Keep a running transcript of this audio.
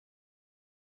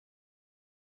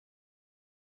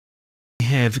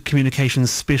have communications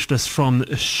specialist from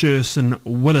Sherson,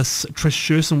 Wallace, Trish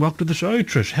Sherson. Welcome to the show,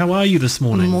 Trish. How are you this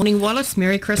morning? Good morning, Wallace.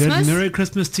 Merry Christmas. Good. Merry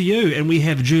Christmas to you. And we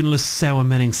have journalist Selwyn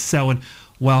Manning. Selwyn,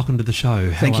 welcome to the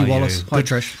show. Thank you, Wallace. Hi,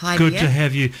 Trish. Hi, Good dear. to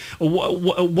have you.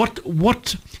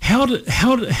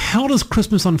 How does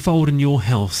Christmas unfold in your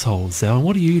household, Selwyn?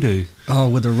 What do you do? Oh,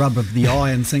 with a rub of the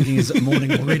eye and thinking, is it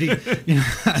morning already?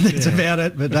 That's about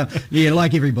it. But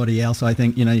like everybody else, I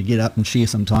think, you get up and share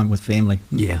some time with family.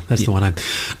 Yeah, that's the one.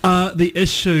 The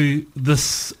issue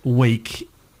this week,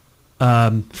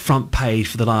 front page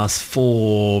for the last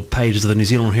 4 pages of the New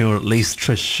Zealand Herald, at least,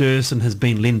 Trish Sherson has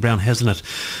been Len Brown, hasn't it?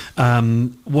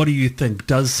 What do you think?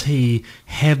 Does he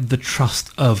have the trust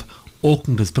of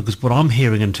Aucklanders? Because what I'm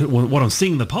hearing and what I'm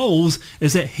seeing in the polls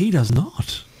is that he does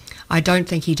not. I don't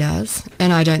think he does,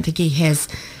 and I don't think he has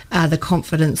the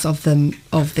confidence of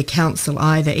the council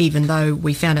either, even though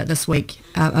we found out this week,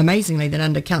 amazingly, that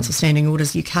under council standing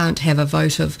orders you can't have a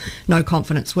vote of no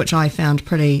confidence, which I found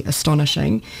pretty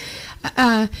astonishing.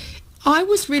 I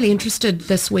was really interested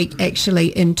this week actually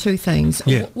in 2 things.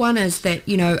 Yeah. One is that,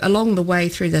 along the way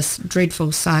through this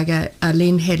dreadful saga,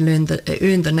 Len had earned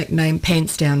the nickname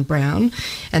Pants Down Brown.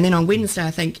 And then on Wednesday, I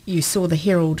think you saw the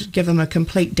Herald give him a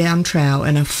complete down trowel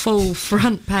and a full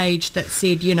front page that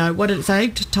said, what did it say?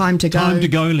 Time to go. Time to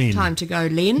go, Len. Time to go,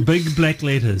 Len. Big black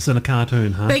letters in a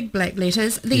cartoon, huh? Big black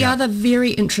letters. The other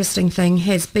very interesting thing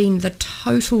has been the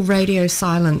total radio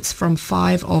silence from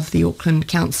 5 of the Auckland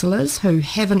councillors who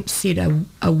haven't said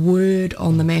a word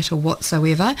on the matter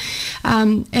whatsoever.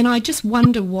 And I just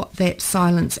wonder what that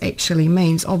silence actually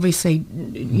means. Obviously,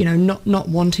 not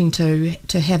wanting to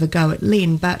have a go at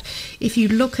Len, but if you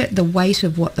look at the weight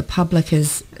of what the public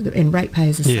and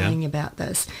ratepayers are saying about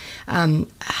this,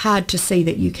 hard to see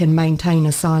that you can maintain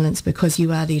a silence because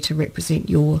you are there to represent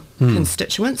your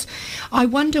constituents. I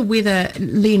wonder whether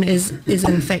Len is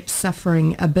in fact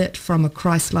suffering a bit from a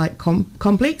Christ-like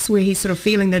complex, where he's sort of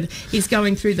feeling that he's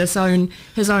going through this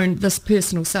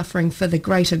personal suffering for the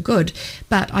greater good.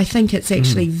 But I think it's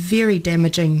actually very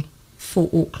damaging for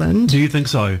Auckland. Do you think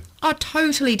so? Oh,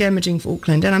 totally damaging for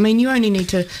Auckland. And I mean, you only need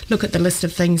to look at the list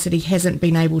of things that he hasn't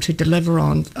been able to deliver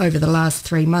on over the last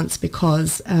 3 months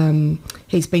because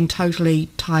he's been totally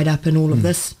tied up in all of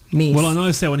this mess. Well, I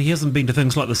know so, and he hasn't been to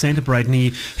things like the Santa Parade, and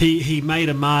he made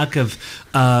a mark of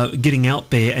getting out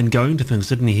there and going to things,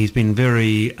 didn't he? He's been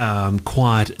very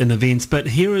quiet in events. But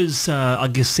here is, I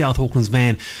guess, South Auckland's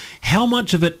man. How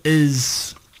much of it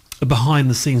is a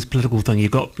behind-the-scenes political thing?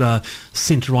 You've got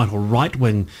centre-right or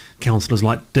right-wing councillors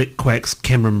like Dick Quacks,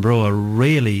 Cameron Brewer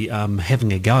really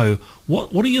having a go.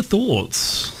 What are your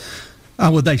thoughts?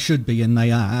 Well, they should be, and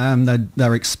they are.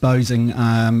 They're exposing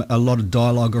a lot of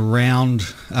dialogue around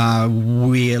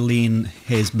where Len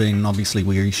has been, obviously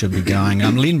where he should be going.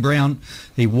 Len Brown,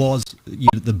 he was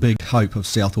the big hope of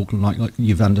South Auckland, like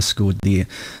you've underscored there.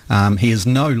 He is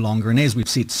no longer, and as we've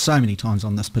said so many times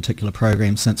on this particular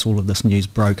program since all of this news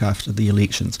broke after the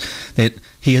elections, that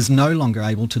he is no longer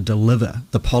able to deliver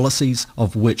the policies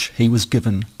of which he was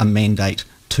given a mandate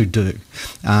to do.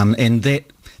 And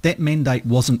that mandate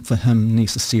wasn't for him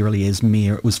necessarily as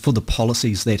mayor. It was for the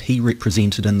policies that he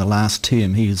represented in the last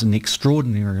term. He is an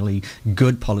extraordinarily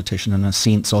good politician in a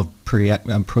sense of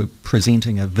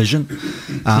presenting a vision.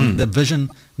 The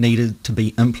vision needed to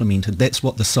be implemented. That's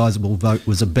what the sizeable vote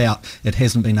was about. It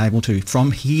hasn't been able to.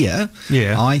 From here,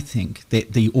 I think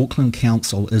that the Auckland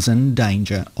Council is in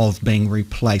danger of being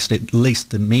replaced, at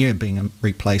least the mayor being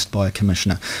replaced by a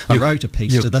commissioner. I wrote a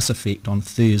piece to this effect on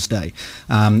Thursday,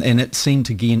 and it seemed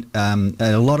to get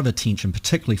a lot of attention,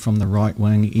 particularly from the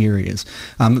right-wing areas.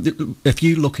 If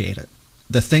you look at it,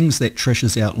 the things that Trish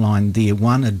has outlined there,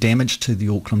 one, a damage to the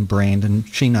Auckland brand, and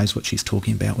she knows what she's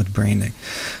talking about with branding.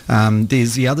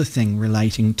 There's the other thing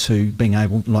relating to being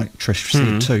able, like Trish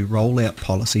said, to roll out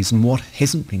policies, and what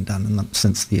hasn't been done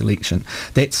since the election.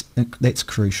 That's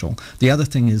crucial. The other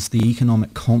thing is the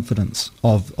economic confidence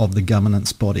of the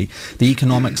governance body. The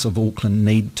economics of Auckland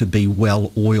need to be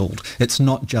well oiled. It's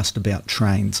not just about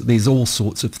trains. There's all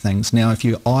sorts of things. Now, if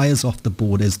your eye is off the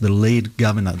board as the lead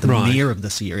governor, the mayor of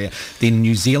this area, then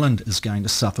New Zealand is going to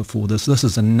suffer for this. This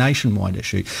is a nationwide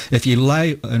issue. If you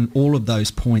lay all of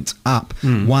those points up,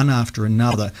 one after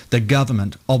another, the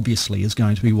government obviously is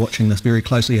going to be watching this very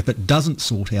closely. If it doesn't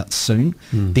sort out soon,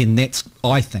 then that's,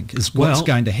 I think, is what's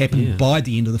going to happen by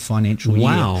the end of the financial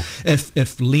year.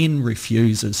 If Len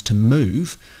refuses to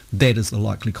move, that is the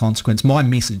likely consequence. My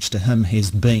message to him has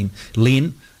been,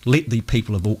 Len, let the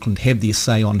people of Auckland have their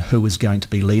say on who is going to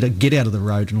be leader. Get out of the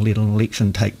road and let an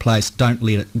election take place. Don't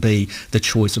let it be the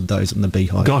choice of those in the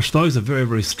beehive. Gosh, those are very,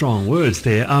 very strong words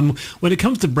there. When it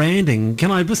comes to branding, can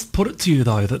I just put it to you,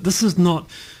 though, that this is not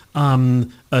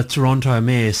a Toronto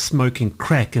mayor smoking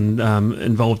crack and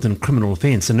involved in criminal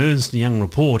offence. An Ernst & Young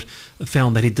report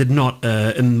found that he did not,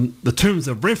 in the terms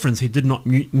of reference, he did not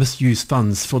misuse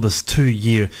funds for this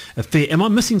 2-year affair. Am I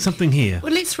missing something here?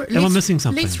 Well, Am I missing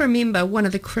something? Let's remember one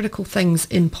of the critical things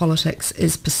in politics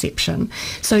is perception.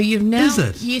 So you've now... Is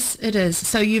it? Yes, it is.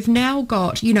 So you've now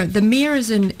got, the mayor is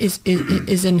in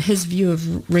his view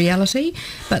of reality,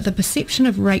 but the perception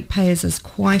of ratepayers is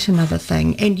quite another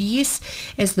thing. And yes,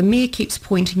 as the mayor keeps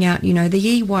pointing out,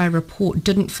 the EY report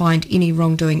didn't find any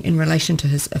wrongdoing in relation to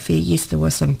his affair. Yes, there were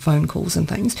some phone calls and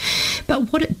things.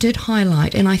 But what it did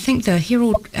highlight, and I think the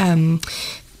Herald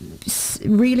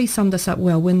really summed this up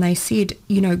well when they said,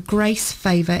 grace,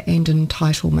 favour and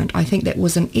entitlement. I think that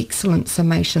was an excellent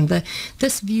summation.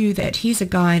 This view that he's a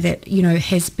guy that,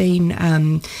 has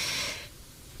been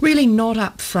really not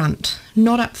upfront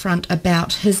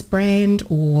about his brand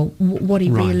or what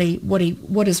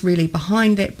is really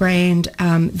behind that brand,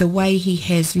 the way he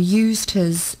has used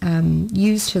his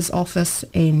office,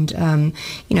 and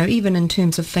even in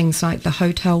terms of things like the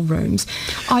hotel rooms.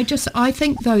 I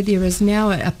think though there is now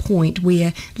a point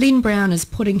where Len Brown is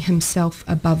putting himself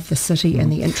above the city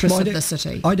and the interests of the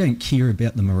city. I don't care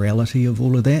about the morality of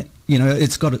all of that.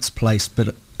 It's got its place,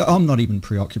 but I'm not even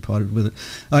preoccupied with it.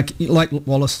 Like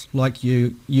Wallace, like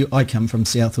you, I come from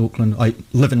South Auckland. I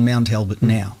live in Mount Albert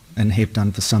now and have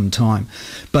done for some time.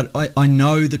 But I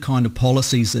know the kind of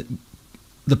policies that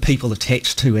the people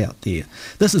attached to out there.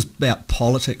 This is about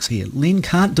politics here. Len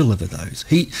can't deliver those.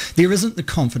 There isn't the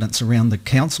confidence around the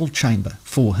council chamber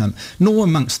for him, nor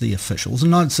amongst the officials,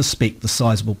 and I'd suspect the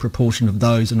sizable proportion of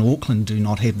those in Auckland do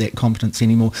not have that confidence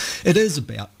anymore. It is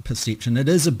about perception. It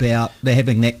is about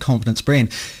having that confidence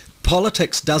brand.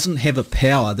 Politics doesn't have a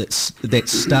power that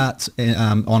starts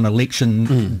on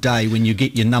election day when you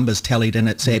get your numbers tallied and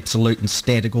it's absolute and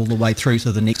static all the way through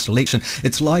to the next election.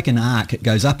 It's like an arc. It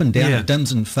goes up and down, it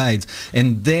dims and fades,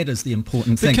 and that is the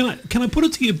important thing. Can I put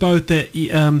it to you both that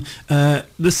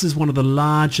this is one of the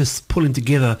largest pulling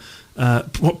together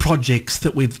projects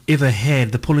that we've ever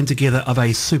had, the pulling together of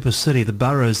a super city, the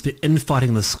boroughs, the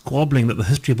infighting, the squabbling that the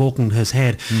history of Auckland has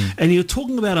had. And you're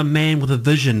talking about a man with a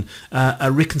vision,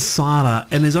 a reconciler,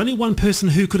 and there's only one person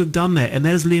who could have done that, and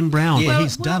that is Len Brown. Yeah,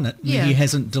 he's done it. Yeah. He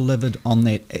hasn't delivered on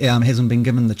that, hasn't been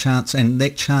given the chance, and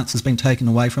that chance has been taken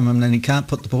away from him, and he can't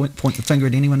point the finger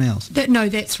at anyone else.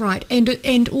 That's right.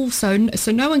 And also,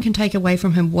 so no one can take away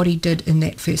from him what he did in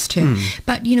that first term.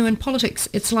 But, in politics,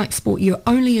 it's like sport. You're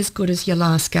only as good as your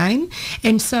last game,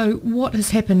 and so what has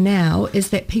happened now is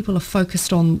that people are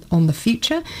focused on the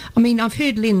future. I mean, I've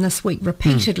heard Len this week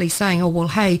repeatedly saying, oh well,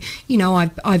 hey,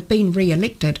 I've been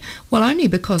re-elected. Well, only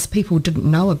because people didn't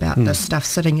know about this stuff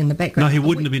sitting in the background. No, he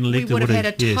wouldn't have been elected. We would have had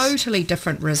a totally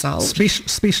different result.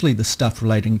 Especially the stuff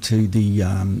relating to the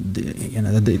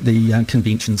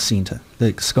convention centre,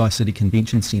 the Sky City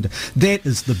Convention Centre. That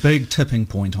is the big tipping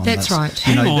point on this. That's right.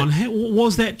 Hang on,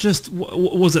 was that just,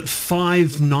 was it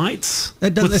 5 nights?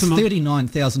 That's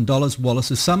 $39,000,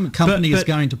 Wallace. Some company is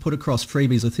going to put across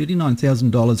freebies of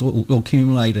 $39,000 all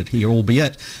accumulated here,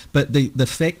 albeit. But the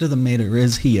fact of the matter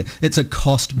is here, it's a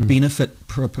cost-benefit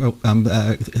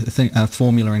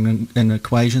formula and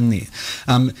equation there.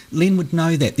 Len would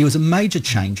know that. There was a major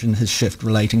change in his shift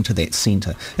relating to that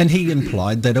centre, and he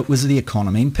implied that it was the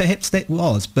economy, and perhaps that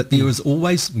was, but there was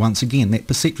always, once again, that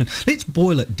perception. Let's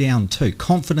boil it down to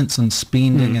confidence in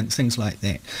spending and things like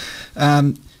that.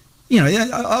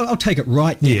 I'll take it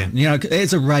right down.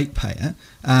 As a ratepayer,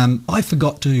 I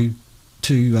forgot to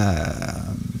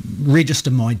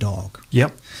register my dog.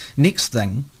 Yep. Next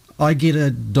thing, I get a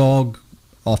dog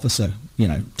officer,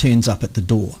 turns up at the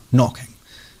door, knocking.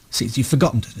 Says, you've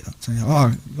forgotten to do it. So,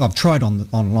 I've tried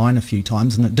online a few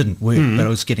times and it didn't work, but I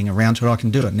was getting around to it. I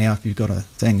can do it now if you've got a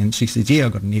thing. And she says, yeah,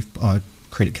 I've got a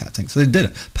credit card thing. So they did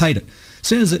it, paid it. As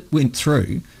soon as it went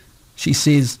through, she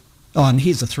says, oh, and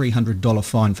here's a $300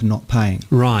 fine for not paying.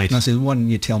 Right. And I said, why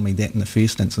didn't you tell me that in the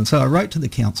first instance? So I wrote to the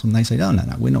council and they said, oh, no,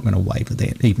 we're not going to waiver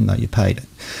that even though you paid it.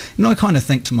 And I kind of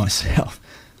think to myself,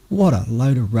 what a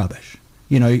load of rubbish.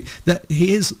 That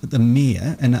here's the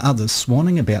mayor and others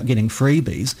swanning about getting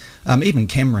freebies. Even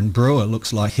Cameron Brewer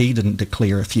looks like he didn't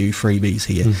declare a few freebies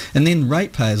here. And then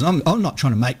ratepayers, I'm not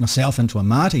trying to make myself into a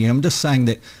martyr. I'm just saying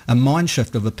that a mind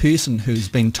shift of a person who's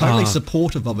been totally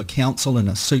supportive of a council and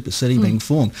a super city being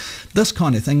formed. This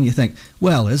kind of thing, you think,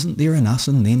 well, isn't there an us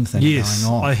and them thing going on? Yes,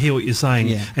 I hear what you're saying.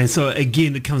 Yeah. And so,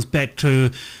 again, it comes back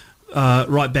to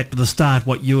right back to the start,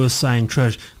 what you were saying,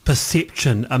 Trish,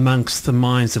 perception amongst the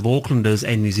minds of Aucklanders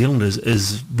and New Zealanders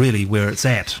is really where it's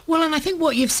at. Well, and I think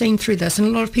what you've seen through this, and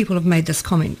a lot of people have made this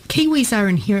comment, Kiwis are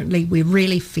inherently, we're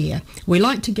really fair. We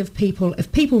like to give people,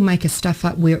 if people make a stuff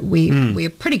up, we're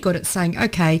pretty good at saying,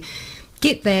 okay,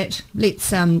 get that,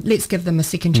 let's give them a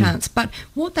second chance. But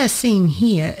what they're seeing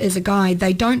here is a guy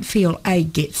they don't feel A,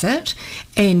 gets it,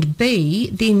 and B,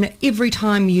 then every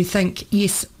time you think,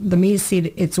 yes, the mayor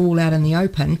said it's all out in the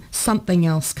open, something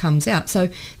else comes out. So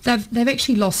they've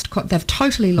actually they've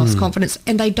totally lost confidence,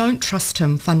 and they don't trust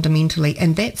him fundamentally,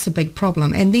 and that's a big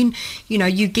problem. And then,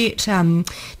 you get,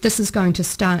 this is going to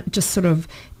start just sort of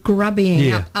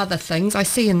grubbying up other things. I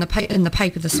see in the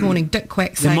paper this morning, Dick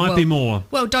Quack saying, there might be more.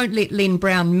 Well, don't let Len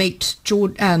Brown meet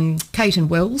Kate and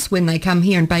Wills when they come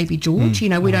here and baby George. We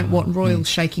don't want royals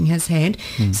shaking his hand.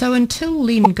 So until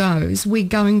Len goes, we're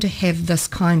going to have this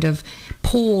kind of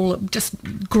pall, just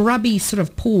grubby sort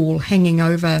of pall hanging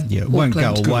over It Auckland. won't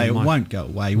go away. It won't go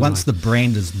away. Once the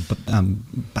brand is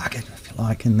bucket, if you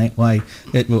like, in that way,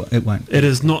 it won't. It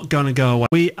is not going to go away.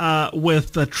 We are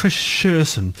with Trish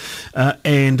Sherson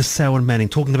and Selwyn Manning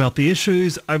talking about the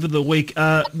issues over the week.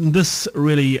 This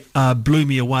really blew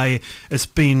me away. It's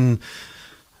been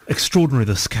extraordinary,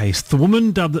 this case. The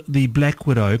woman dubbed the Black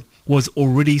Widow was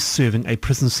already serving a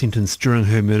prison sentence during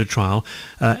her murder trial.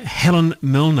 Helen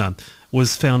Milner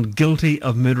was found guilty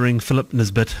of murdering Philip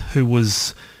Nisbet, who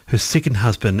was her second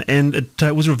husband, and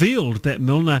it was revealed that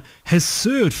Milner has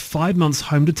served 5 months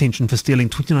home detention for stealing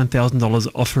 $29,000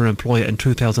 off her employer in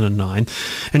 2009,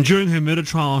 and during her murder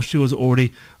trial she was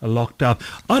already locked up.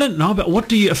 I don't know, but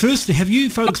firstly, have you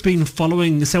folks been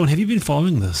following, Selwyn, have you been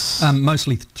following this?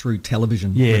 Mostly through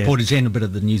television reportage and a bit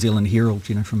of the New Zealand Herald,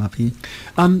 from up here.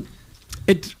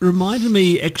 It reminded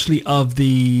me actually of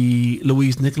the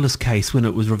Louise Nicholas case when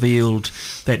it was revealed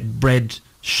that Brad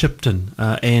Shipton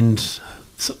and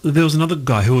so there was another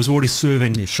guy who was already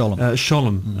serving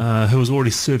Sholem, who was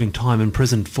already serving time in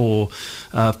prison for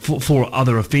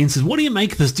other offences. What do you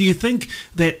make of this? Do you think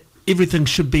that everything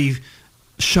should be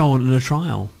shown in a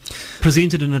trial,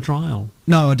 presented in a trial?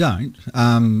 No, I don't.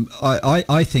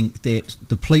 I think that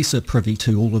the police are privy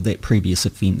to all of that previous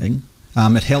offending.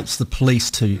 It helps the police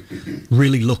to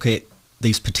really look at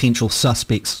these potential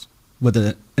suspects with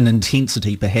an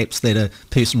intensity perhaps that a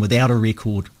person without a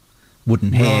record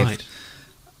wouldn't have. Right.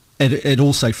 It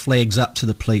also flags up to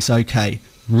the police, okay,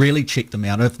 really check them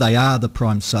out. If they are the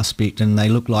prime suspect and they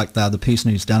look like they're the person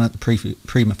who's done it, the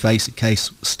prima facie case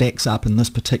stacks up in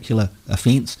this particular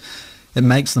offence, it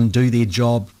makes them do their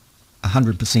job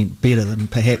 100% better than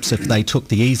perhaps if they took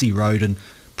the easy road and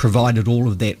provided all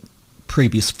of that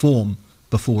previous form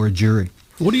before a jury.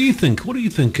 What do you think?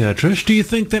 Trish? Do you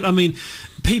think that,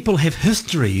 people have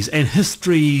histories, and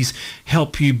histories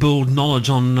help you build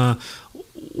knowledge on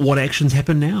what actions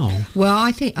happen now? Well,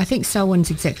 I think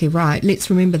Selwyn's exactly right. Let's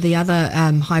remember the other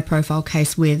high-profile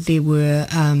case where there were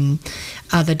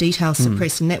other details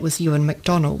suppressed, and that was Ewan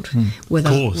MacDonald with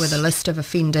a list of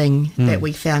offending that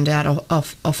we found out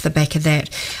off the back of that.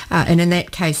 And in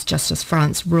that case, Justice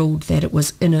France ruled that it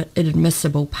was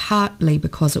inadmissible, partly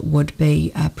because it would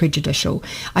be prejudicial.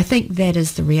 I think that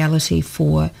is the reality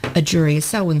for a jury. As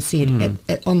Selwyn said,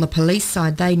 on the police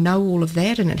side, they know all of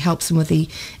that, and it helps them with the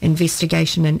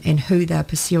investigation and who they're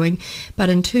pursuing. But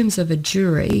in terms of a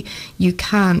jury, you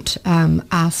can't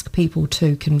ask people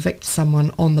to convict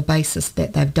someone on the basis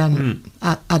that they've done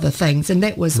other things. And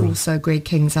that was also Greg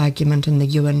King's argument in the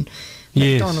Ewan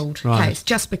MacDonald case.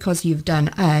 Just because you've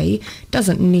done A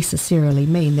doesn't necessarily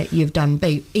mean that you've done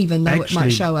B, even though it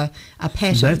might show a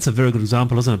pattern. That's a very good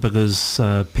example, isn't it? Because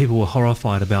people were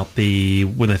horrified about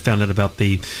when they found out about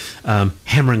the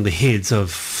hammering the heads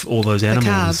of all those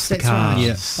animals. The calves. Right.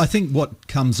 Yeah. I think what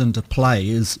comes into play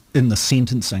is in the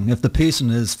sentencing. If the person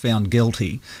is found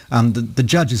guilty, the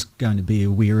judge is going to be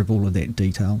aware of all of that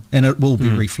detail, and it will be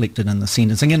reflected in the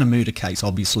sentencing. In a murder case,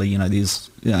 obviously, there's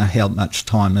how much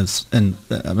time is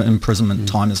imprisonment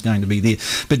time is going to be there.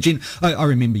 But I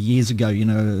remember years ago,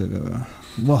 I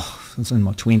was in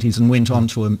my 20s and went on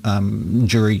to a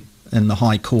jury in the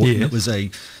High Court, and it was a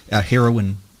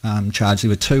heroin charge. There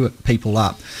were two people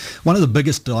up. One of the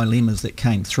biggest dilemmas that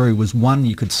came through was one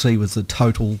you could see was the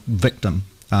total victim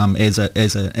as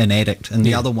an addict, and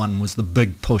the other one was the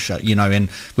big pusher, and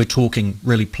we're talking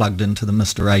really plugged into the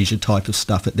Mr. Asia type of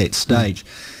stuff at that stage.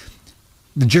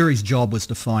 The jury's job was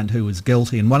to find who was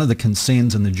guilty, and one of the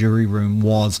concerns in the jury room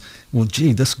was, well,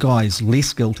 gee, this guy's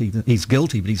less guilty. He's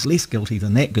guilty, but he's less guilty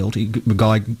than that guilty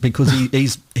guy because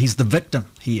he's the victim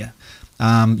here.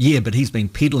 But he's been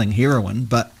peddling heroin,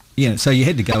 but so you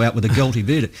had to go out with a guilty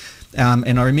verdict.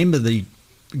 And I remember the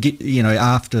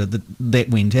after that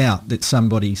went out, that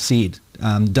somebody said,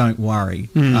 don't worry,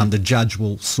 the judge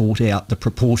will sort out the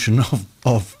proportion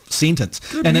of sentence.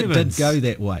 Good and heavens. It did go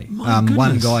that way. My One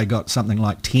goodness. guy got something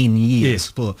like 10 years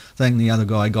for thing, the other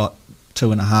guy got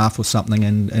 2.5 or something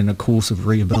in a course of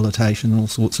rehabilitation, all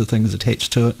sorts of things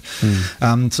attached to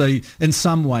it. So in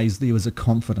some ways there was a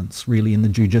confidence really in the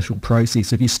judicial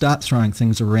process. If you start throwing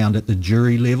things around at the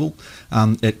jury level,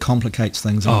 it complicates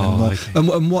things even more. Okay.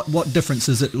 And what difference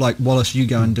is it, like, Wallace, you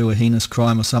go and do a heinous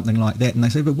crime or something like that, and they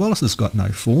say, but Wallace has got no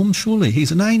form, surely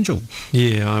he's an angel.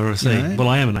 Yeah, I see. You know? Well,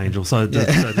 I am an angel, so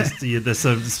that's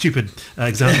a stupid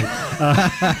example.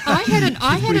 I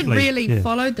hadn't Briefly, really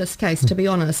followed this case, to be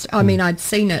honest. I mean, I'd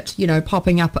seen it,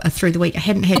 popping up through the week. I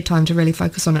hadn't had time to really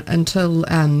focus on it until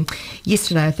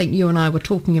yesterday. I think you and I were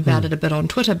talking about it a bit on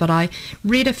Twitter, but I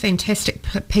read a fantastic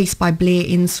piece by Blair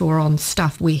Ensor on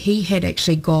Stuff where he had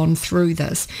actually gone through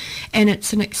this, and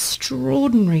it's an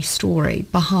extraordinary story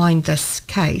behind this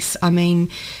case. I mean,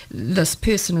 this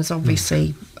person is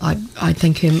obviously, I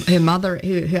think her mother,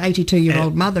 her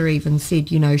 82-year-old mother even said,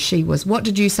 she was, what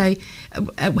did you say,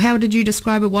 how did you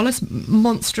describe her, Wallace?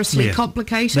 Monstrously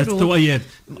complicated? That's the way,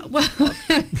 Well,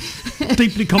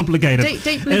 deeply complicated.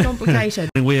 deeply complicated.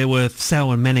 We're with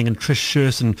Selwyn Manning and Trish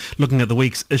Sherson looking at the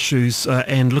week's issues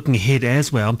and looking ahead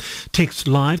as well. Text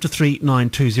live to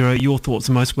 3920. Your thoughts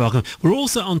are most welcome. We're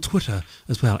also on Twitter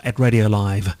as well, at Radio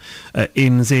Live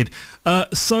NZ.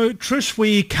 So, Trish,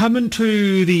 we come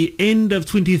into the end of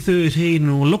 2013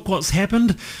 and look what's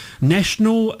happened.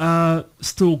 National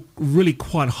still really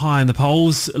quite high in the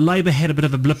polls. Labour had a bit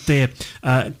of a blip there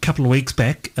a couple of weeks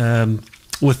back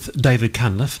with David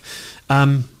Cunliffe.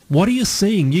 What are you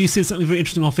seeing? You said something very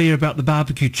interesting off air about the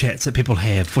barbecue chats that people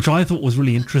have, which I thought was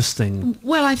really interesting.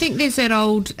 Well, I think there's that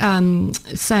old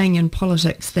saying in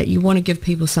politics that you want to give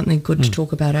people something good to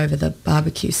talk about over the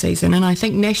barbecue season, and I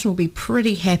think National will be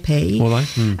pretty happy. Will they?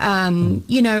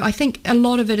 I think a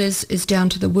lot of it is down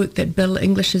to the work that Bill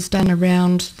English has done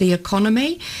around the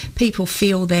economy. People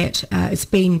feel that it's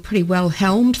been pretty well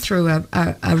helmed through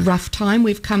a rough time.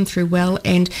 We've come through well,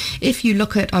 and if you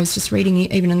look at, I was just reading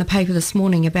even in the paper this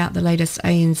morning about the latest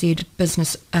ANZ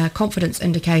business confidence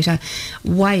indicator,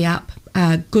 way up.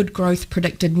 Good growth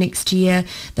predicted next year.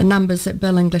 The numbers that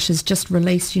Bill English has just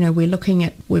released,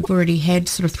 we've already had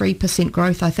sort of 3%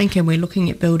 growth, I think, and we're looking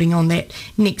at building on that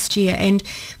next year. And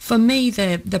for me,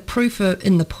 the proof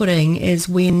in the pudding is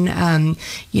when,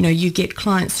 you get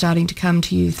clients starting to come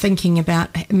to you thinking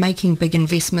about making big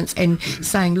investments and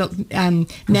saying, look,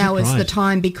 now is the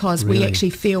time, because we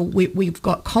actually feel we've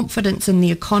got confidence in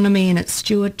the economy and its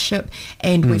stewardship,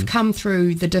 and we've come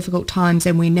through the difficult times,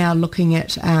 and we're now looking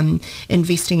at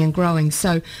investing and growing.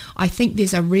 So I think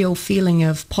there's a real feeling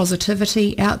of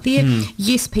positivity out there.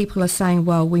 Yes, people are saying,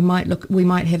 well, we might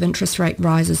have interest rate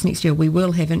rises next year. We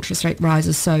will have interest rate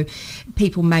rises, so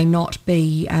people may not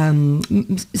be,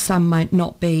 some might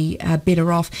not be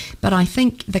better off. But I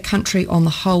think the country on the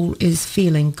whole is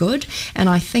feeling good, and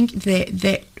I think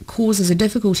that causes a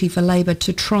difficulty for Labour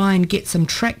to try and get some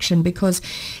traction, because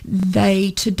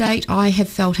they, to date, I have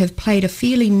felt, have played a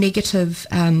fairly negative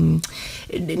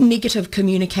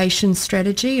communication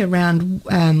strategy around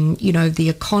the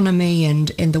economy and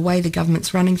the way the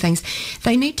government's running things.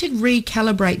 They need to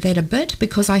recalibrate that a bit,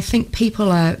 because I think people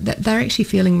they're actually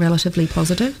feeling relatively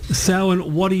positive.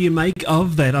 Selwyn, what do you make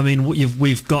of that? I mean,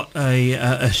 we've got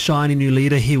a shiny new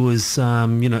leader. He was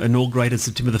inaugurated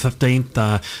September the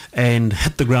 15th and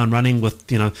hit the ground running with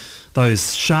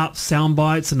those sharp sound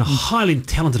bites, and a highly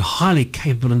talented, highly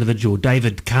capable individual,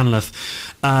 David Cunliffe.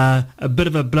 A bit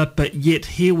of a blip, but yet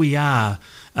here we are.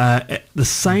 The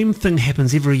same thing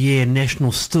happens every year.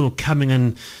 National still coming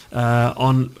in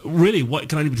on really what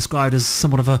can only be described as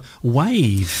somewhat of a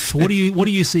wave. What are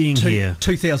you seeing here?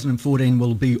 2014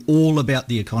 will be all about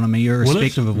the economy,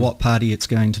 irrespective of what party it's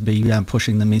going to be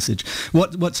pushing the message.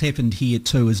 What's happened here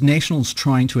too is National's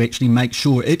trying to actually make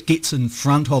sure it gets in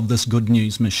front of this good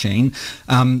news machine,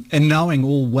 and knowing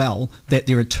all well that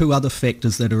there are two other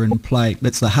factors that are in play.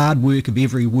 That's the hard work of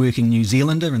every working New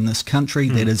Zealander in this country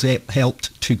that has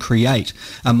helped to create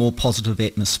a more positive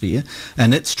atmosphere,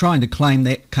 and it's trying to claim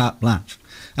that carte blanche.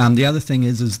 The other thing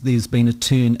is there's been a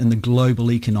turn in the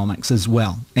global economics as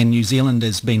well, and New Zealand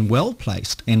has been well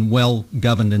placed and well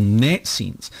governed in that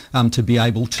sense to be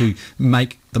able to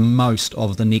make the most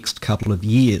of the next couple of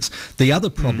years. The other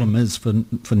problem is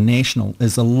for National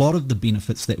is a lot of the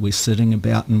benefits that we're sitting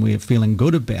about and we're feeling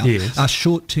good about are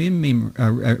short-term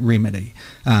remedy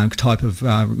type of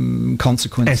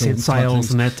consequence. Asset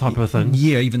sales and that type of thing.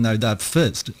 Yeah, even though they've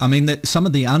fizzed. I mean, some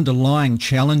of the underlying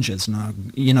challenges,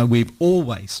 we've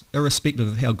always, irrespective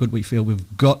of how good we feel,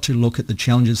 we've got to look at the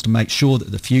challenges to make sure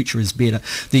that the future is better.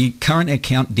 The current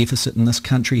account deficit in this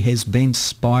country has been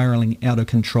spiralling out of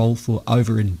control for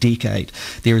over a decade.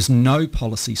 There is no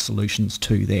policy solutions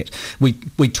to that. We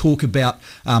talk about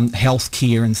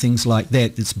healthcare and things like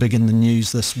that. It's big in the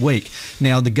news this week.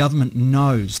 Now, the government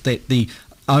knows that the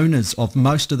owners of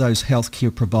most of those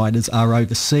healthcare providers are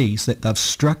overseas, that they've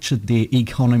structured their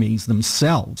economies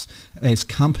themselves as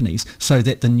companies so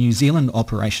that the New Zealand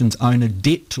operations own a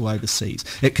debt to overseas.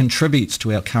 It contributes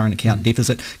to our current account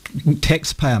deficit.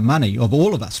 Taxpayer money of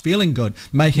all of us feeling good,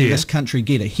 making this country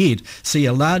get ahead, see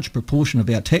a large proportion of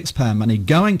our taxpayer money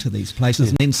going to these places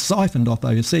and then siphoned off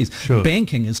overseas. Sure.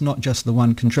 Banking is not just the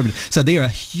one contributor. So there are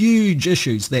huge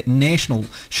issues that National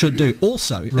should do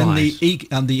also in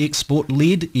the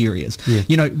export-led areas.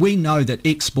 Yeah. We know that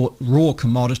export raw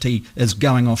commodity is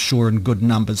going offshore in good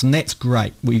numbers, and that's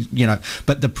great.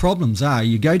 But the problems are,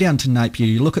 you go down to Napier,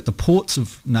 you look at the ports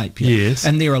of Napier,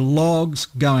 and there are logs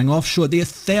going offshore. There are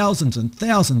thousands and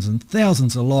thousands and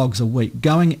thousands of logs a week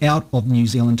going out of New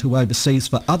Zealand to overseas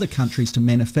for other countries to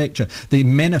manufacture. The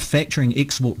manufacturing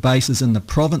export bases in the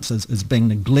provinces is being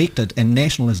neglected, and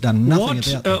National has done nothing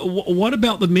about that. What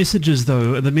about the messages,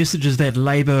 though? The messages that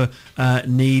Labour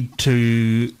need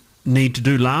to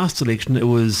do last election? It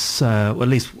was, at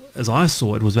least as I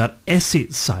saw, it was about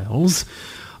asset sales.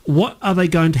 What are they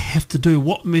going to have to do?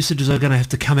 What messages are going to have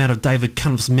to come out of David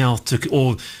Cunliffe's mouth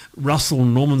or Russell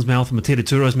Norman's mouth and Matera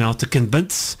Turo's mouth to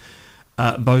convince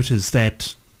voters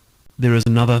that there is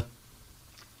another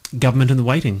government in the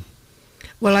waiting?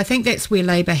 Well, I think that's where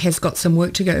Labour has got some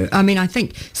work to go. I mean, I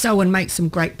think Selwyn makes some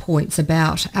great points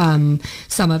about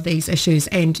some of these issues,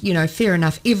 and, fair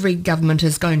enough, every government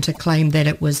is going to claim that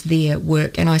it was their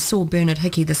work. And I saw Bernard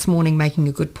Hickey this morning making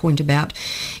a good point about,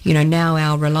 now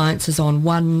our reliance is on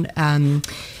one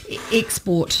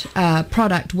export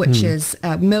product, which is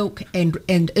milk, and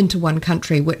into one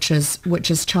country, which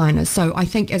is China. So I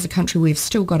think as a country we've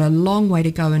still got a long way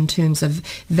to go in terms of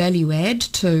value add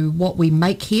to what we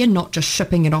make here, not just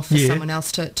shipping it off for someone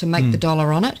else to make the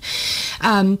dollar on it.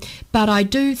 But I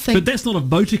do think... But that's not a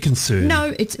voter concern.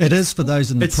 No, it is for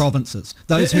those in the provinces.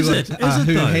 Those who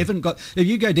haven't got... If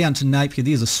you go down to Napier,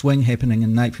 there's a swing happening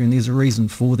in Napier, and there's a reason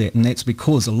for that, and that's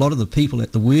because a lot of the people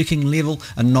at the working level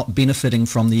are not benefiting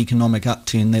from the economic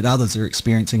upturn that others are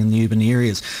experiencing in the urban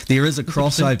areas. There is a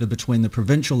crossover between the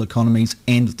provincial economies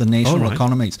and the national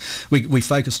economies. We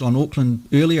focused on Auckland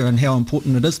earlier and how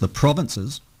important it is. The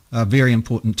provinces are very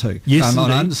important too. Yes,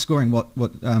 I'm underscoring what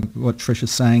Trish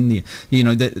is saying there.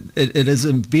 That it is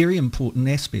a very important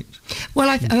aspect. Well,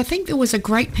 I think there was a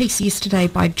great piece yesterday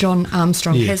by John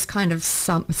Armstrong, his kind of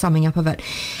summing up of it.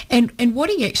 And what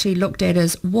he actually looked at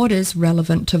is what is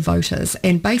relevant to voters,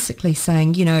 and basically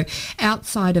saying,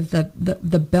 outside of the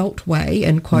beltway,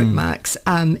 in quote marks,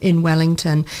 in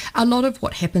Wellington, a lot of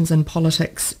what happens in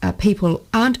politics, people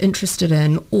aren't interested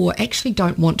in or actually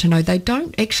don't want to know. They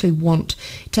don't actually want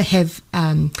to have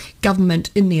government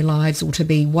in their lives or to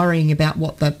be worrying about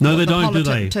what the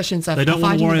politicians are. They don't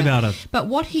want to worry about it. But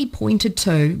what he pointed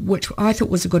to, which I thought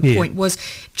was a good point, was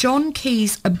John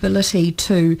Key's ability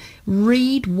to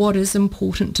read what is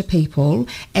important to people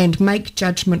and make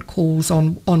judgment calls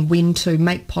on when to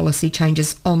make policy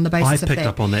changes on the basis of that. I picked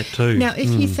up on that too. Now,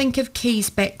 if you think of Key's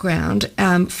background,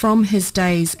 from his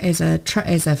days as a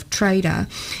trader,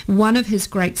 one of his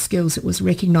great skills that was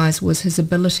recognised was his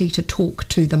ability to talk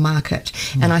to the market.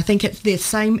 And I think it's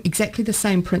exactly the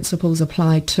same principles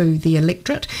apply to the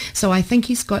electorate. So I think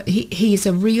he's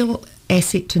a real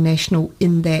asset to National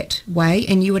in that way.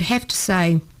 And you would have to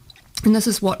say, and this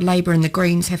is what Labour and the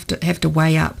Greens have to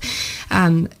weigh up,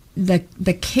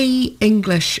 the key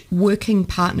English working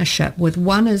partnership with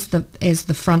one as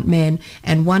the front man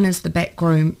and one as the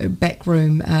backroom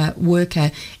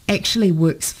worker actually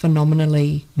works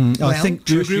phenomenally well. I think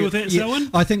do you agree with that, Selwyn?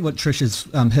 I think what Trish has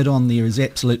hit on there is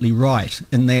absolutely right,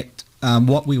 in that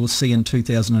what we will see in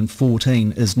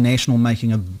 2014 is National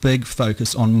making a big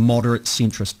focus on moderate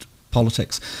centrist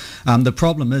politics. The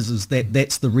problem is that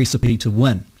that's the recipe to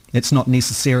win. It's not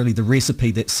necessarily the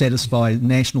recipe that satisfies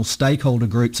national stakeholder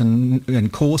groups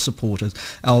and core supporters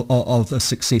of a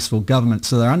successful government.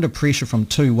 So they're under pressure from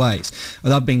two ways.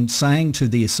 They've been saying to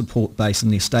their support base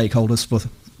and their stakeholders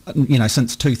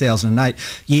since 2008,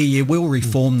 we'll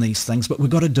reform these things, but we've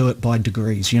got to do it by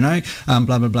degrees, blah,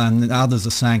 blah, blah. And others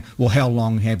are saying, well, how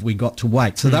long have we got to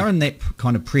wait? So they're in that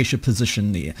kind of pressure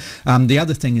position there. The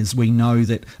other thing is we know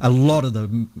that a lot of the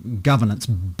governance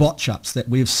botch-ups that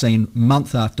we've seen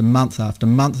month after month after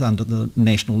month under the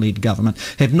national-led government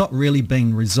have not really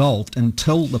been resolved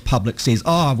until the public says,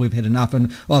 we've had enough,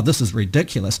 and this is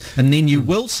ridiculous. And then you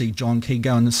will see John Key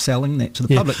going and selling that to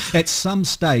the public. At some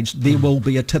stage, there will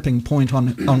be a tipping point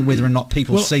on whether or not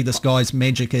people see this guy's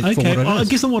magic for what it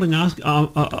is.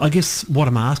 I guess what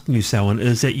I'm asking you, Selwyn,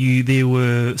 is that there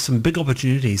were some big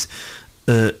opportunities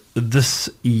this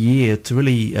year to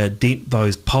really dent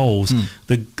those polls.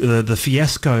 The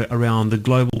fiasco around the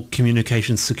Global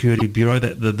Communications Security Bureau,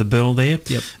 the bill there.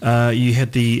 You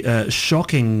had the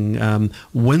shocking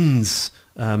wins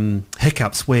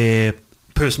hiccups where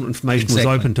personal information was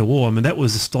open to all. I mean, that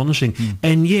was astonishing.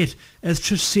 And yet, as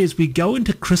Trish says, we go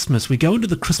into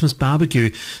the Christmas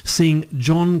barbecue seeing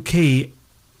John Key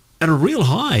at a real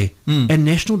high and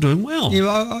National doing well.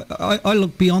 Yeah, I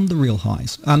look beyond the real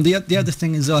highs. The other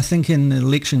thing is, I think in the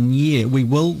election year we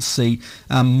will see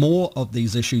more of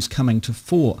these issues coming to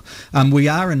fore. We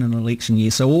are in an election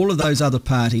year, so all of those other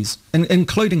parties,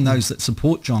 including those that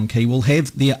support John Key, will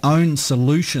have their own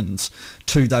solutions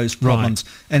to those problems.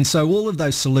 Right. And so all of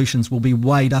those solutions will be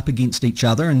weighed up against each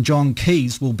other, and John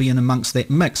Key's will be in amongst that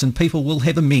mix, and people will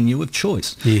have a menu of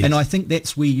choice. Yes. And I think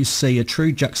that's where you see a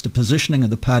true juxtapositioning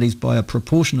of the parties by a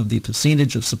proportion of their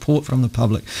percentage of support from the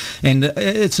public. And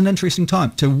it's an interesting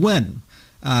time to win.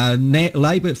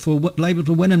 Labour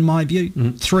to win, in my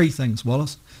view, three things,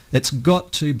 Wallace. It's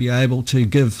got to be able to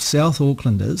give South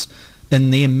Aucklanders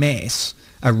in their mass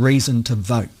a reason to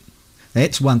vote.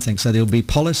 That's one thing. So there'll be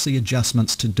policy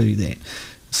adjustments to do that.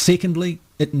 Secondly,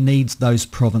 it needs those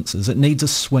provinces. It needs a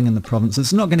swing in the provinces.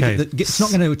 It's not going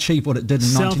to achieve what it did in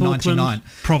South 1999. Auckland,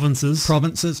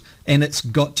 provinces, and it's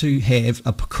got to have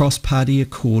a cross-party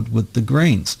accord with the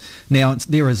Greens. Now,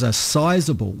 there is a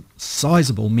sizable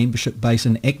membership base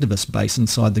and activist base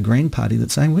inside the Green Party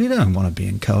that's saying we don't want to be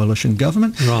in coalition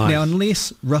government. Right. Now,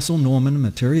 unless Russell Norman and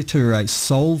Materia Ture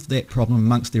solve that problem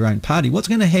amongst their own party, what's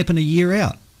going to happen a year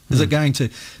out? Is it going to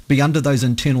be under those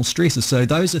internal stresses? So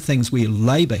those are things where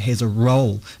Labour has a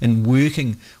role in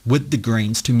working with the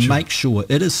Greens to make sure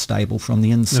it is stable from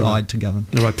the inside to govern.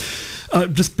 Right.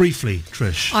 Just briefly,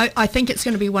 Trish. I think it's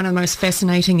going to be one of the most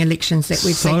fascinating elections that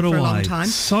we've seen for a long time.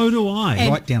 So do I.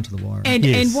 And, right down to the wire.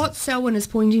 And what Selwyn is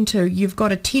pointing to, you've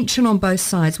got a tension on both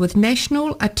sides, with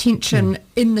National a tension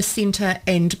in the centre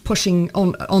and pushing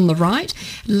on the right.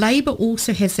 Labour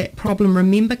also has that problem.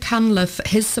 Remember, Cunliffe,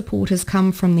 his supporters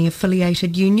come from the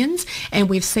affiliated unions, and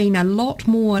we've seen a lot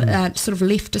more sort of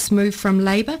leftist move from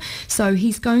Labour. So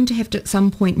he's going to have to at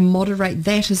some point moderate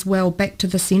that as well back to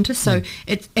the centre. So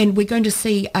and we're going to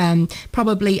see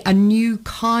probably a new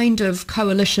kind of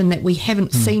coalition that we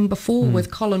haven't seen before with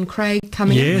Colin Craig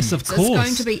coming in. Yes, of course. It's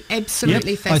going to be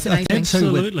absolutely fascinating. I think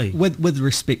Absolutely. With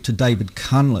respect to David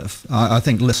Cunliffe, I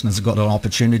think listeners have got an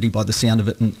opportunity by the sound of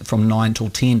it from 9 till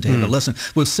 10 to have a listen.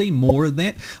 We'll see more of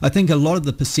that. I think a lot of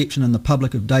the perception in the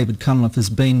public of David Cunliffe has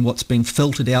been what's been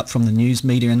filtered out from the news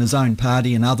media and his own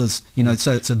party and others,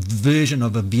 so it's a version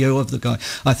of a view of the guy.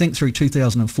 I think through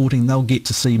 2014 they'll get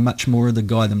to see much more of the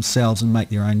guy themselves and make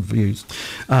their own views.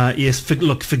 Yes,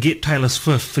 forget Taylor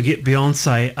Swift, forget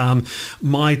Beyonce.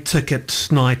 My ticket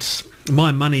night,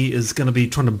 my money is going to be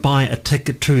trying to buy a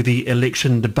ticket to the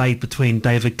election debate between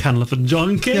David Cunliffe and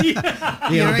John Key.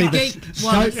 You're a geek,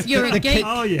 Wallace. You're a geek.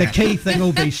 The key thing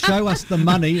will be show us the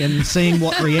money and seeing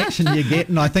what reaction you get,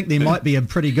 and I think there might be a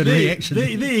pretty good reaction. There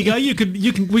you go. You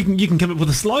can come up with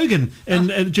a slogan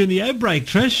and during the ad break,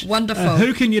 Trish. Wonderful.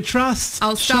 Who can you trust?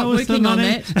 I'll start working on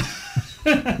that.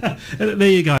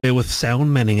 There you go, with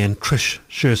Selwyn Manning and Trish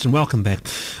Sherson. Welcome back.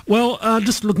 Well,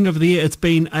 just looking over the year, it's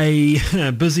been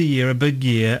a busy year, a big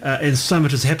year, and so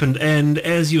much has happened. And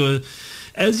as you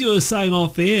were saying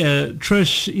off air,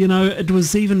 Trish, it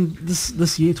was even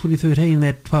this year, 2013,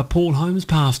 that Paul Holmes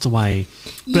passed away.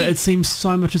 But it seems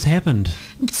so much has happened.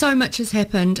 So much has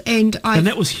happened, and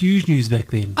that was huge news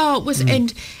back then. Oh, it was,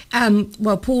 and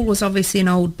Paul was obviously an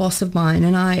old boss of mine,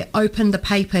 and I opened the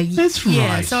paper. That's right.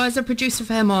 Yeah, so I was a producer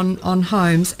for him on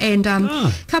Holmes, and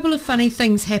a couple of funny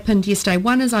things happened yesterday.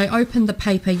 One is I opened the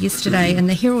paper yesterday, and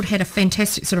the Herald had a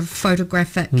fantastic sort of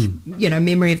photographic,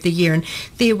 memory of the year, and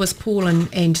there was Paul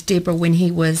and Deborah when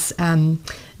he was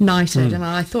knighted, and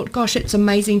I thought, gosh, it's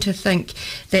amazing to think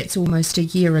that's almost a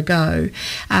year ago.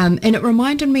 And it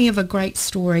reminded me of a great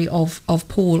story of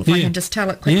Paul, if I can just tell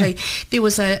it quickly. There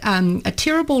was a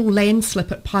terrible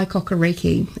landslip at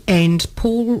Paikokariki, and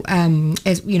Paul,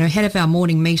 as you know, had our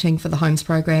morning meeting for the Homes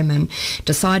program and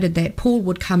decided that Paul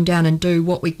would come down and do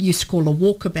what we used to call a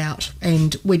walkabout,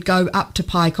 and we'd go up to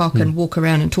Paikok and walk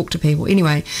around and talk to people.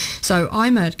 Anyway, so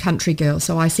I'm a country girl,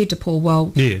 so I said to Paul, well,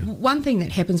 one thing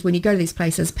that happens when you go to these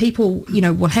places, people, you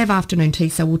know, will have afternoon tea,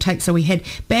 so we had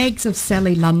bags of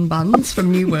Sally Lunn buns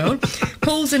from New World.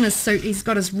 Paul's in his suit, he's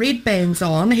got his red bands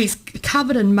on, he's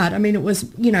covered in mud. I mean, it was,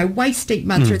 you know, waist deep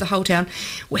mud through the whole town.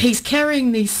 He's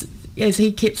carrying these, as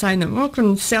he kept saying, the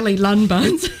rockin' Sally Lunn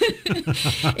buns.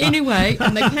 Anyway,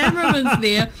 and the cameraman's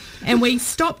there, and we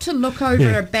stopped to look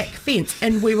over a back fence,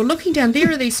 and we were looking down.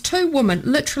 There are these two women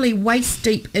literally waist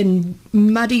deep in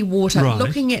muddy water,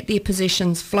 looking at their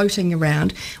possessions floating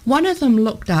around. One of them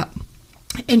looked up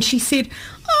and she said,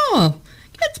 "Oh,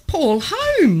 it's Paul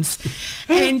Holmes."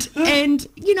 And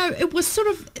you know, it was sort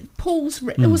of Paul's,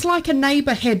 it was like a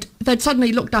neighbour they'd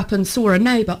suddenly looked up and saw a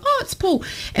neighbour. "Oh, it's Paul."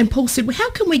 And Paul said, "Well,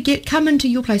 how can we come into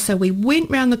your place?" So we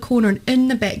went round the corner and in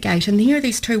the back gate, and here are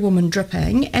these two women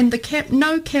dripping, and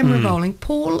no camera rolling.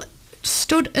 Paul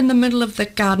stood in the middle of the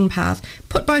garden path,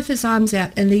 put both his arms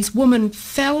out, and these women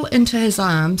fell into his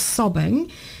arms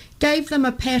sobbing, gave them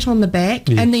a pat on the back,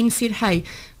 and then said, "Hey,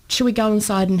 should we go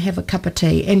inside and have a cup of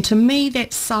tea?" And to me,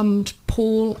 that summed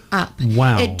Paul up.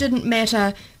 Wow. It didn't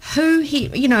matter who he,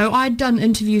 you know, I'd done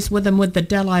interviews with him with the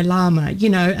Dalai Lama, you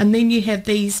know, and then you have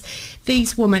these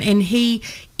women, and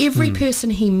every person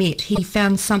he met, he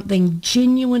found something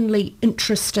genuinely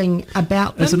interesting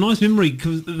about them. It's a nice memory,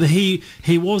 because he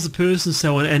was a person,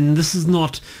 Selwyn, and this is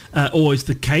not always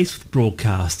the case with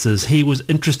broadcasters. He was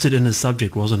interested in his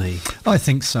subject, wasn't he? I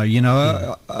think so. You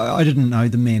know, I didn't know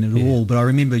the man at all, but I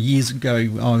remember years ago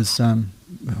I was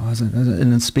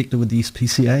an inspector with the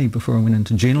SPCA before I went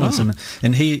into journalism,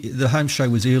 and the home show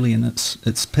was early in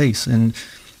its piece, and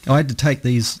I had to take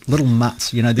these little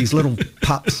mutts, you know, these little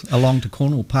pups along to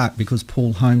Cornwall Park because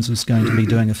Paul Holmes was going to be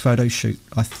doing a photo shoot,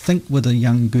 I think with a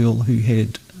young girl who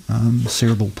had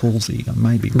cerebral palsy,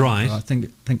 maybe. Right. I think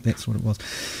that's what it was.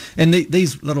 And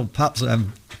these little pups,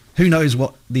 who knows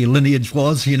what their lineage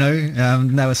was, you know.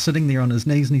 They were sitting there on his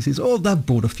knees, and he says, "Oh, they've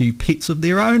brought a few pets of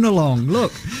their own along,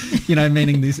 look." You know,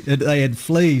 meaning they had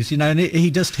fleas, you know, and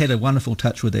he just had a wonderful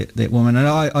touch with that woman. And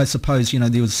I suppose, you know,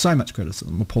 there was so much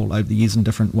criticism of Paul over the years in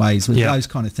different ways. Those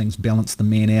kind of things balanced the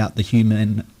man out, the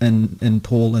human in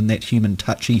Paul, and that human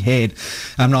touch he had.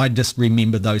 And I just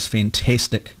remember those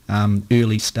fantastic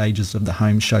early stages of the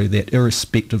home show, that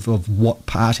irrespective of what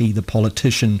party the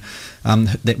politician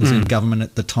that was in government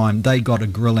at the time, they got a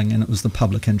grilling, and it was the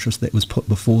public interest that was put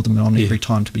before them on every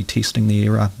time to be testing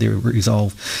their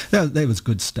resolve. That was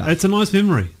good stuff. It's a nice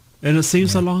memory. And it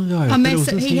seems so long ago.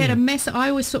 He had a massive, I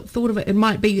always sort of thought of it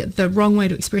might be the wrong way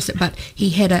to express it, but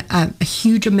he had a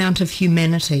huge amount of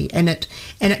humanity, and it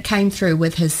came through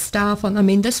with his staff. I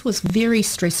mean, this was very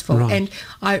stressful, and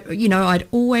I'd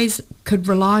always could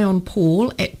rely on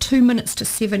Paul at 2 minutes to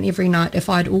 7 every night. If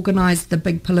I'd organised the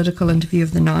big political interview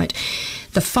of the night,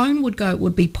 the phone would go, it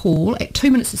would be Paul at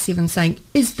 2 minutes to 7 saying,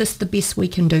 "Is this the best we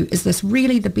can do? Is this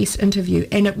really the best interview?"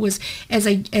 And it was, as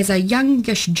a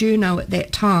youngish journo at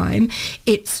that time,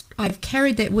 I've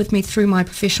carried that with me through my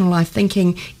professional life,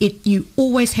 thinking you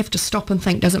always have to stop and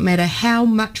think, doesn't matter how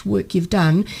much work you've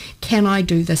done, can I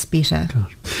do this better?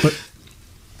 But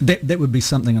that would be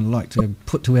something I'd like to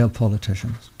put to our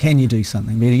politicians. Can you do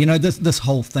something better? You know, this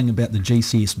whole thing about the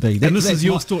GCSB. And this is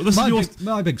your story. This is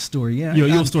my big story. Yeah,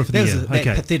 your story for the year.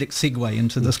 That pathetic segue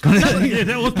into this kind of thing. Yeah,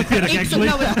 that was pathetic actually.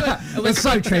 It's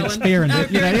so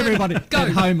transparent. You know, everybody at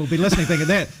home will be listening, thinking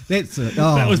that's it.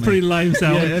 Oh, that was pretty lame,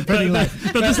 Sal. Yeah, pretty lame.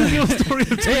 But this is your story.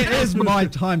 It is my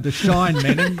time to shine,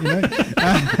 man.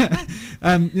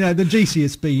 You know, the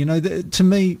GCSB. You know, to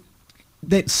me,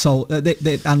 that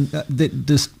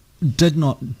just did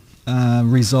not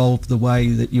resolve the way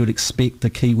that you would expect the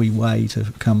Kiwi way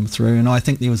to come through, and I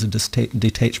think there was a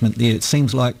detachment there. It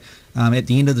seems like at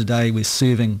the end of the day we're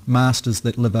serving masters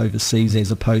that live overseas as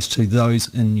opposed to those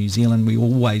in New Zealand. We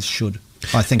always should,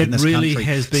 I think, in this really country,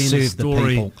 has been serve the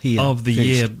story the people here of the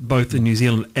year, both in New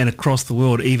Zealand and across the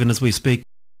world, even as we speak.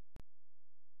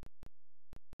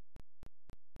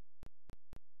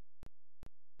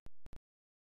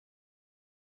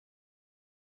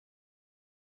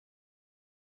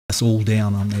 Us all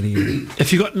down on that area.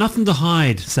 If you've got nothing to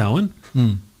hide, Selwyn,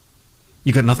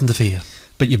 you've got nothing to fear.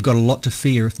 But you've got a lot to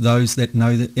fear if those that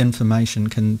know that information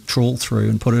can trawl through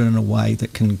and put it in a way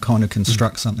that can kind of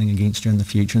construct something against you in the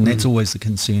future, and that's always the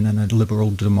concern in a liberal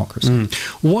democracy.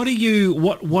 What are you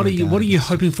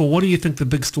hoping for? What do you think the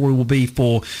big story will be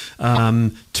for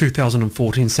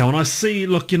 2014? So, and I see,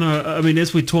 look, I mean,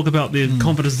 as we talk about the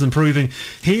confidence is improving,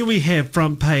 here we have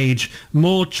front page,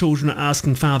 more children are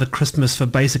asking Father Christmas for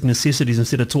basic necessities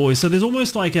instead of toys. So there's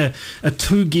almost like a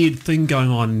two-geared thing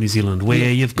going on in New Zealand where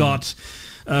you've got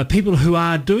people who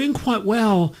are doing quite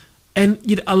well, and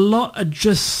yet a lot are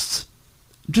just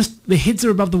their heads are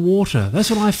above the water. That's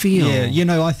what I feel.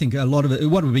 Yeah, I think a lot of it,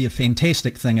 what would be a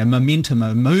fantastic thing, a momentum,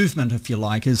 a movement, if you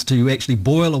like, is to actually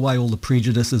boil away all the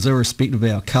prejudices, irrespective of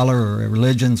our colour or our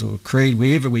religions or creed,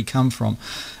 wherever we come from,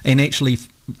 and actually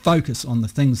focus on the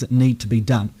things that need to be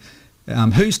done.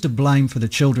 Who's to blame for the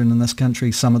children in this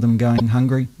country, some of them going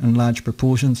hungry in large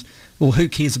proportions? Well, who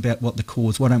cares about what the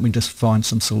cause? Why don't we just find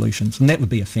some solutions? And that would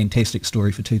be a fantastic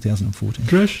story for 2014.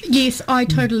 Trish? Yes, I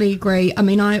totally agree. I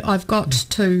mean, I've got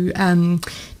two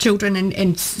children,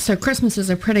 and so Christmas is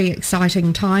a pretty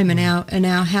exciting time in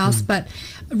our house, but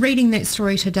reading that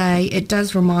story today, it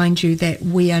does remind you that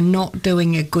we are not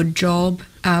doing a good job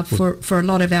for a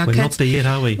lot of our kids. We're not there yet,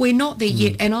 are we? We're not there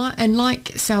yet, and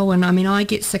like Selwyn, I mean, I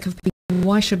get sick of people.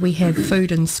 Why should we have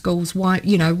food in schools? Why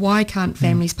can't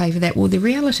families pay for that? Well, the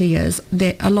reality is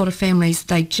that a lot of families,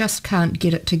 they just can't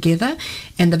get it together,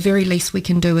 and the very least we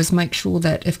can do is make sure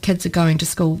that if kids are going to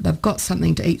school, they've got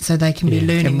something to eat so they can be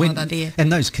learning while they're there.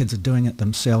 And those kids are doing it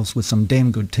themselves with some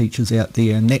damn good teachers out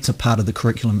there, and that's a part of the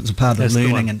curriculum. It's a part of the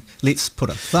learning, and let's put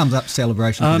a thumbs up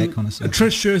celebration for that kind of stuff.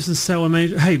 Trish Sherson, so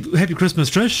amazing. Hey, happy Christmas,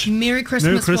 Trish. Merry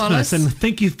Christmas, Wallace. And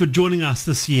thank you for joining us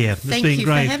this year. Thank you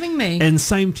for having me. And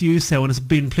same to you, Selwyn. It's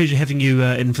been a pleasure having you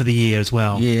in for the year as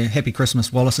well. Yeah, happy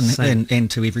Christmas, Wallace,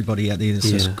 and to everybody out there. This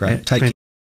is great. Take care.